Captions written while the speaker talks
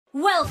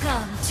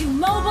Welcome to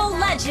Mobile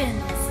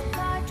Legends!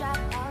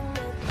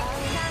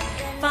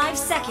 5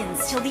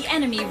 seconds till the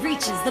enemy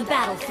reaches the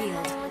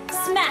battlefield.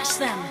 Smash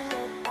them!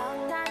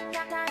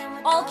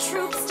 All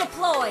troops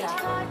deployed!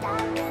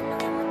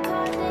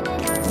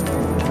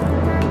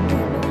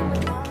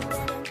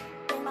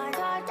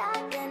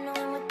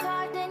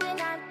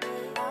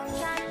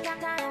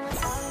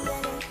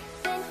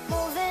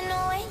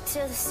 To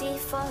the sea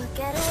for a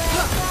getaway.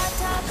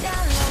 Top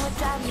down, lower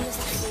driving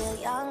used to feel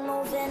young.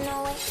 Moving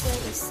away to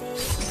the sea.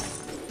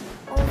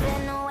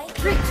 Moving away.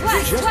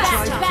 Request just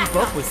try to back keep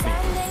up with me.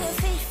 Standing your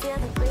feet, feel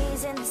the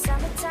breeze in the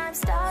summertime.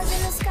 Stars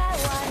in the sky,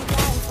 one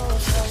down for the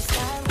first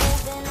time.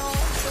 Moving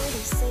away to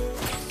the sea.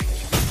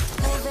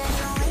 Moving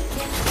away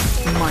to the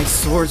sea. My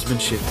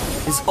swordsmanship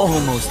is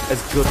almost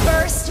as good.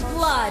 First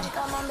blood!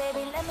 Come on,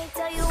 baby, let me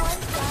tell you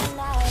one time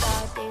that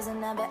our days will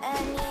never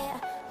end, yeah.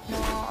 No,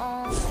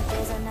 our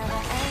days will never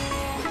end.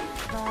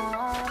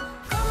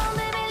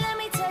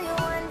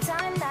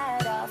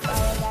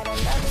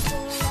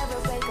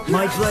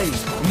 My blade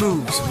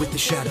moves with the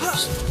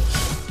shadows.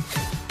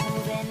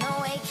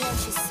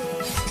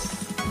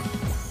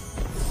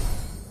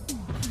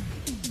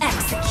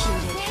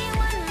 Executed.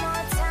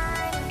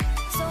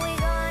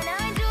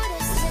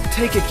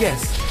 Take a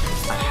guess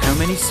at how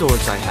many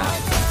swords I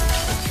have.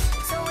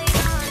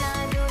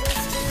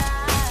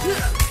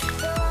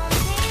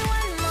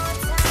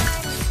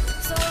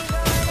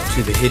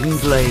 To the hidden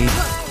blade,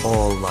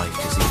 all life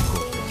is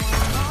equal.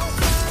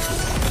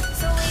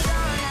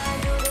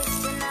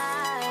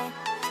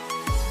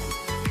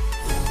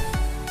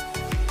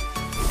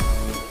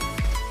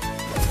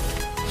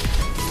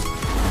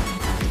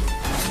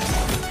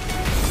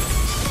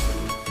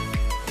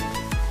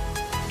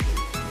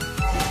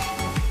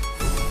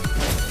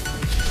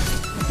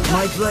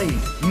 My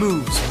blade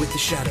moves with the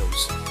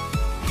shadows.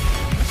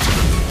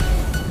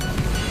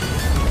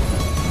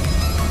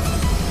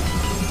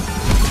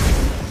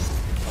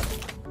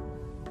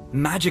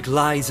 Magic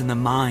lies in the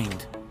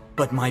mind,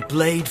 but my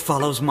blade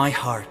follows my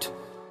heart.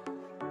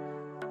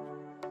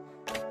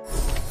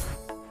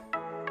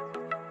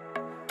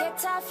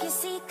 Get off your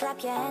seat,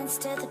 clap your hands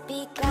to the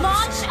beat.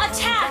 Launch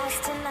attack!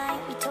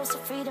 Tonight we toast to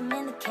freedom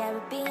in the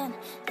Caribbean.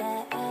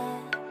 Yeah,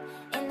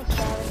 in the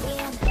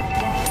Caribbean.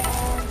 Yeah.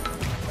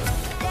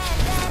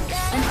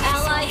 An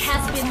ally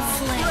has been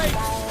slain.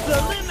 The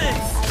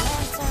limits!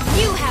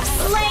 You have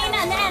slain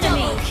an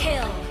enemy! Double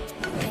kill!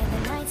 In the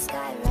night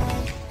sky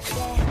red.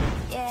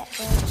 Yeah,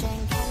 we'll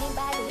drink honey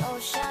by the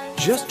ocean.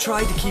 Just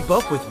try to keep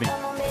up with me.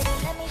 Come on, baby,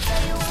 let me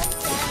tell you one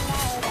time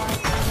that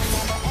our days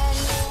will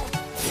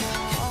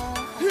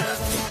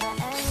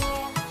never end,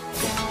 yeah.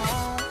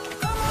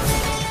 Come on,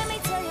 baby, let me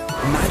tell you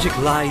one. Magic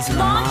lies in the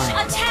Launch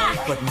mind, attack!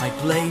 but my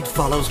blade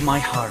follows my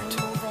heart.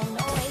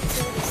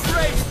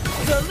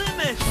 The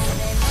limit!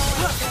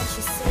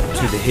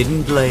 To the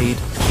hidden blade,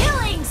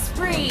 Killing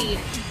spree!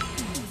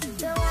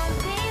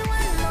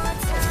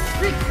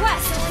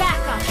 Request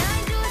backup!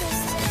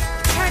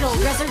 Turtle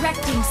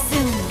resurrecting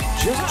soon!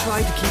 just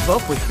try to keep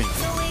up with me.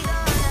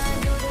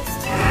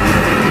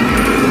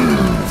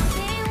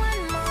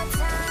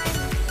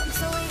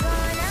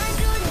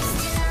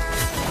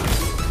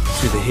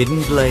 To the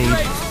hidden blade,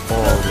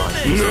 all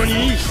life is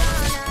equal.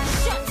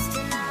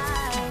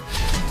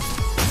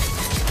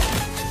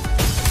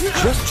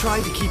 Just try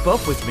to keep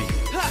up with me.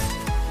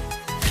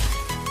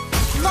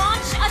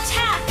 Launch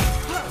attack!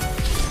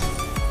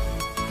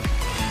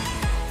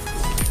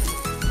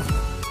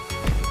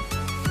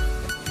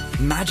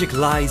 Magic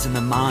lies in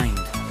the mind,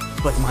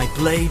 but my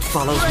blade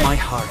follows my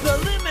heart. The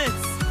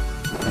limits!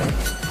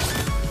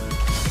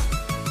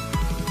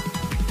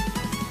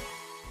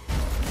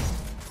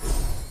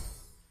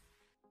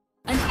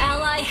 An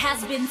ally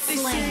has been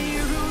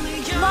slain.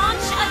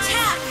 Launch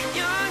attack!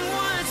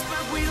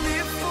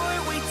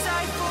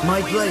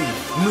 My blade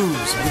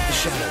moves with the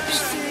shadows.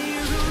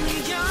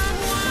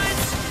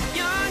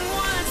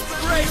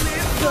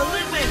 The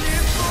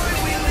limits!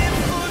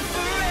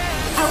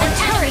 Our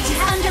turret is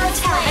under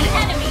attack. An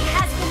enemy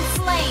has been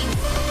slain.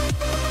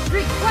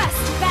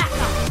 Request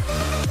backup.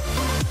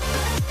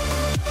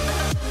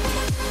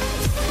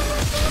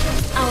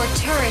 Our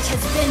turret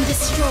has been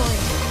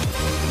destroyed.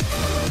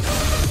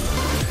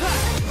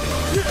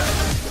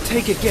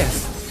 Take a guess.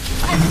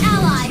 An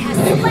ally has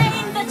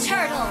slain the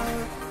turtle.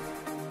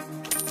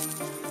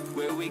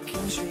 Where we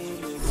can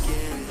dream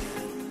again.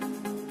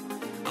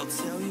 I'll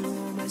tell you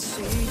all my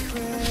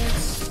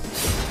secrets.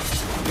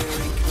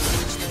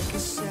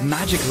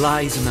 Magic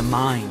lies in the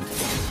mind,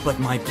 but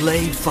my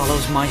blade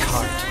follows my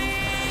heart.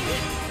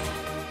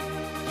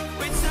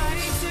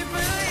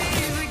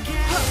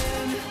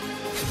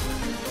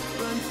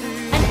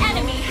 An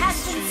enemy has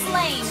been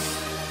slain.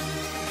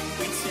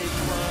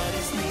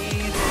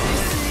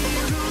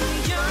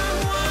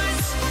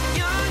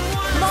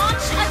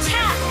 Launch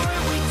attack!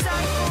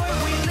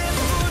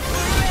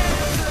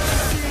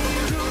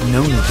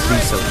 No need to be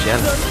so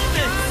jealous.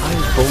 I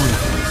was born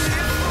for this.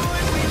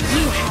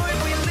 You have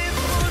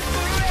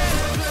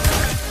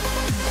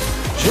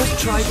Just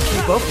try to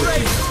keep up with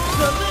me.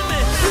 The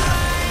limit!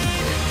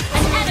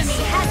 an enemy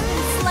has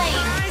been slain.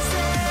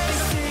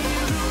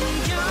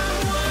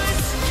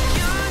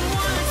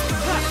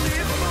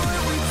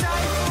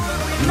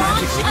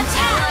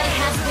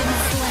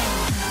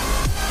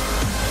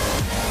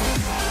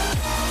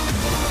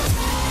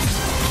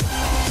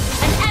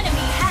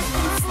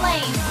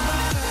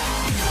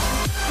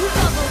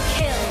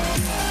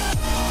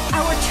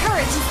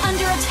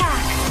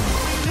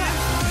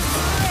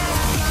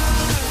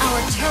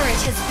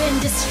 turret has been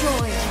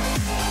destroyed.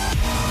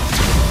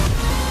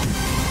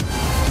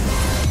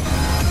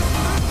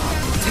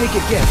 Take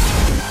a guess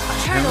at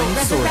how Turtle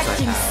many swords I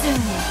resurrecting have.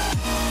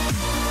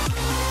 soon.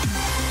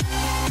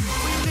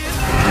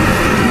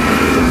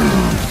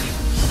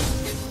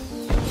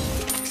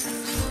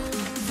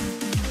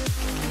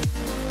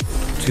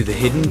 To the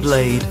hidden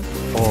blade,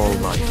 all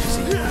life is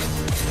equal.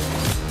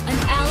 An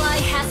ally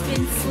has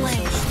been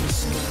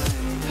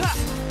slain.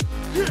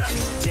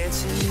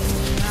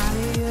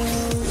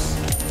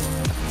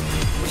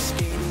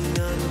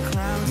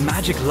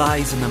 Magic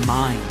lies in the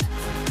mind,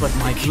 but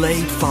my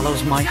blade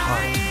follows my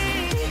heart.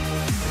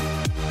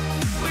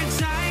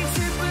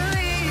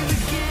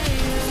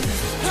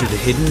 To the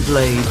hidden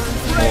blade,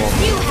 all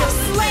You have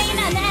slain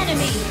an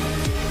enemy.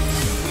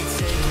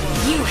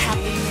 You have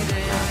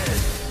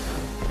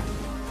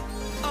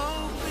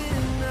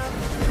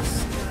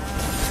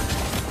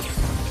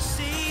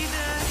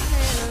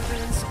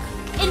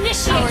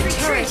initiate. Our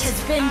turret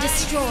has been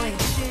destroyed.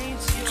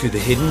 to the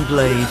hidden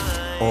blade,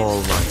 all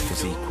life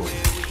is equal.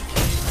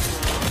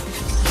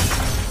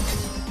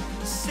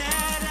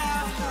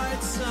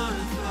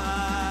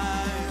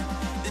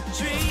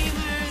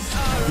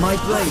 My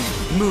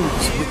blade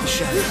moves with the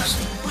shadows.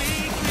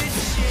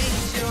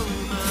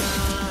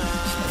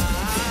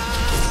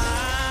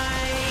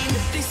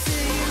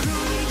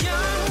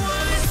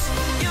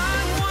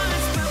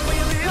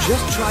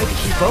 Just try to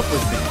keep up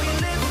with me.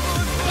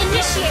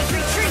 Initiate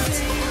retreat.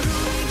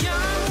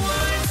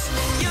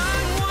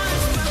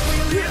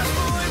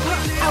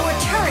 Our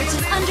turret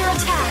is under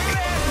attack.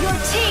 Your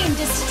team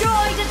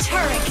destroyed a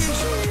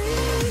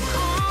turret.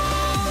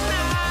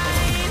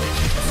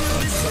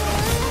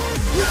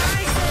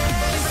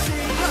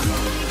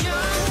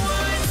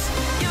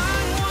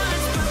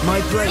 My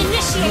blade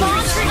Initiate moves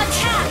launch with the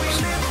attack.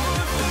 shadows.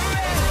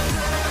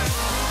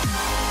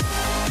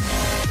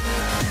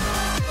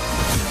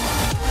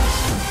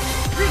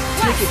 Take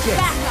a Request guess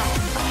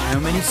backup. at how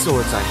many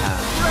swords I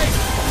have.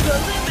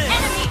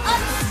 Enemy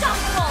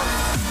unstoppable.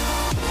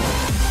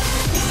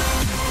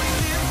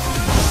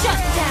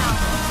 Shut down.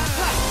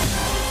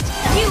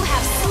 You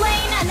have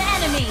slain an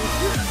enemy.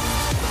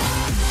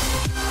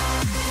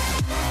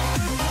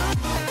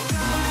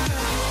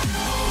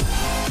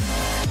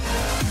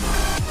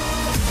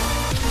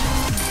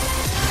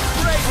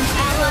 An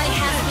ally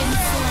has been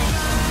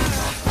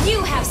slain.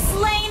 You have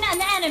slain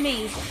an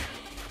enemy.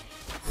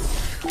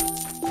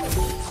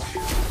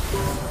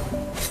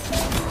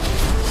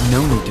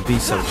 No need to be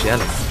so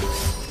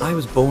jealous. I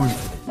was born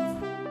for this.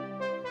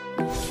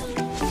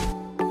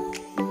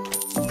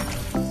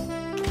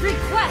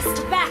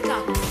 Request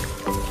backup.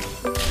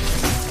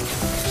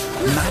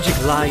 Magic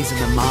lies in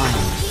the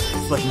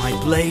mind, but my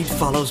blade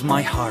follows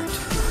my heart.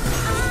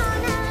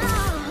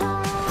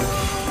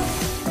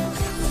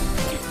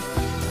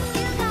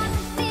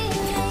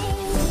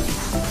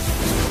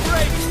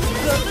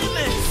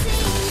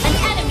 An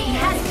enemy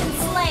has been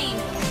slain.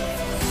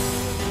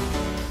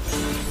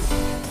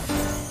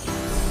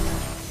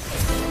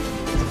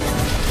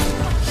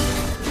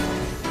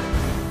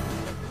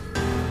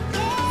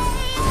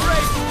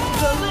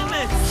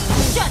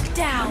 Shut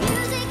down.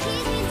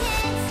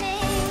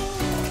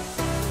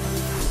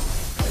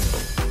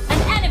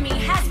 An enemy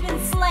has been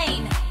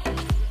slain.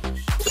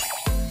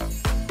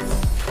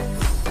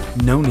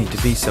 No need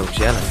to be so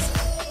jealous.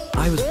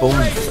 I was born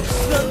for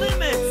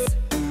this.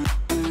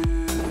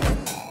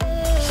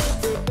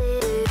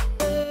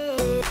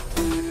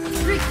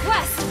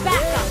 Request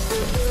backup.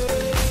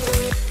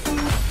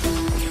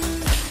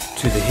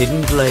 To the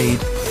hidden blade,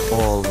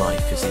 all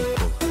life is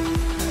equal.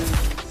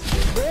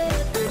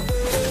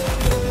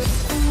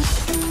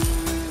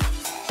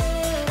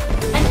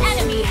 An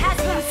enemy has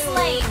been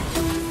slain.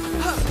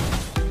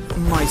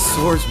 My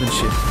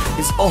swordsmanship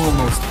is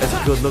almost as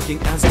good looking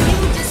as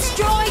You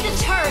destroyed a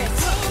turret.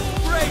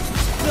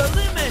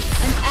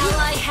 An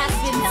ally has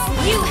been.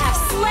 You have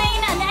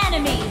slain an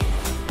enemy.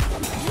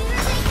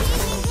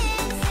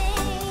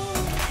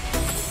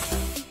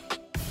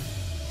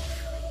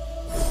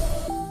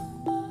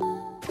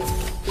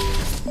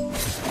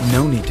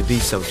 No need to be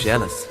so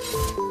jealous.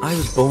 I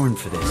was born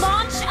for this.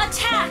 Launch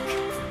attack.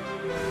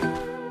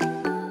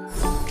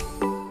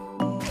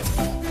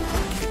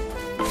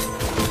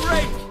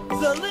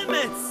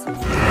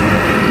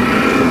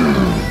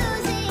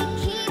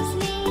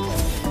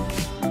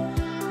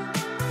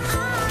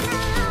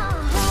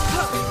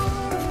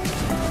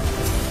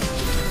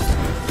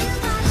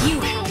 You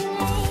have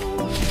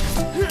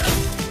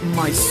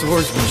My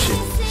swordsmanship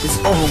is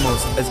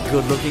almost as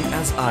good looking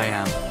as I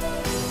am.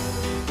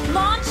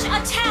 launch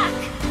attack.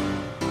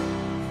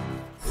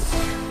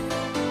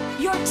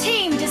 Your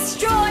team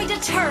destroyed a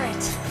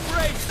turret.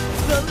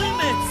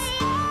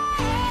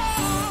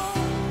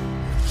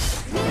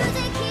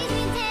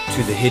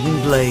 To the hidden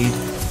blade,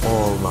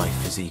 all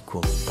life is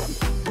equal.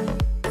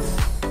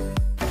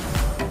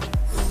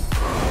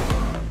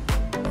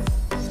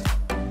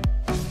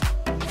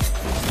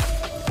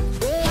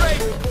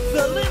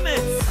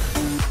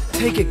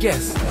 Take a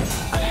guess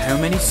at how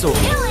many swords.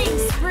 Killing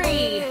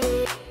spree.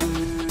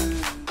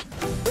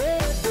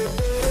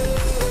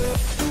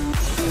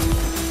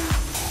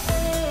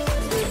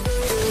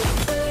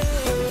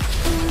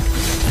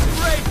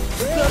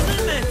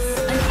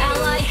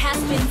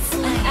 been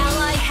slain. An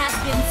ally has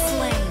been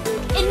slain.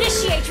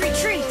 Initiate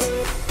retreat.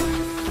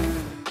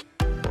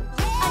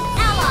 An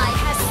ally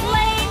has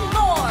slain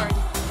Lord.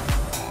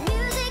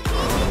 Music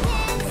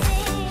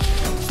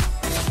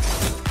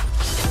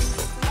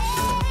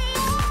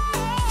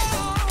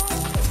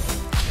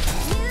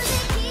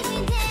keeps me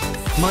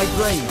dancing. My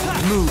brain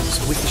moves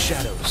with the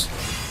shadows.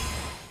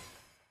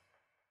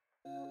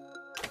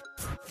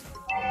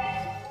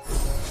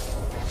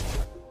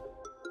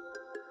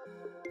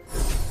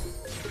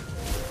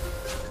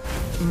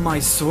 My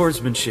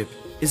swordsmanship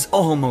is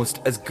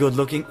almost as good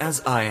looking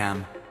as I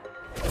am.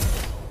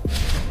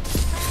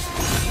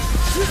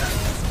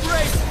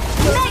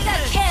 Mega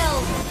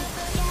kill.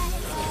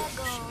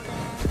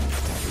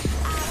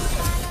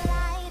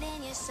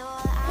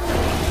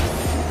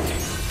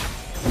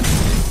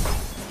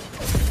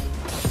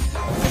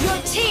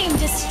 Your team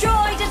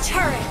destroyed a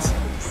turret.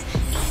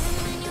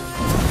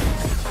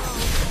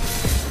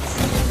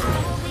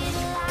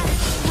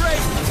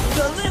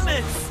 The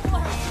limits!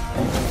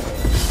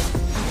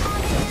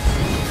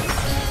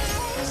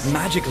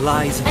 Magic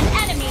lies in An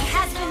enemy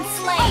has been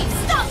slain.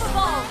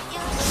 Unstoppable.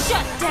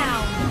 Shut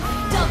down.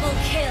 Double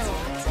kill.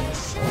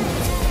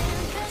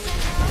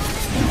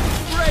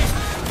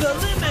 The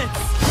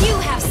limits! You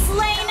have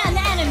slain an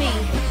enemy.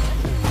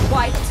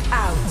 Wiped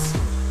out.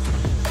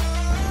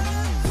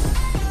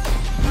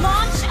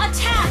 Launch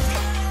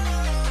attack.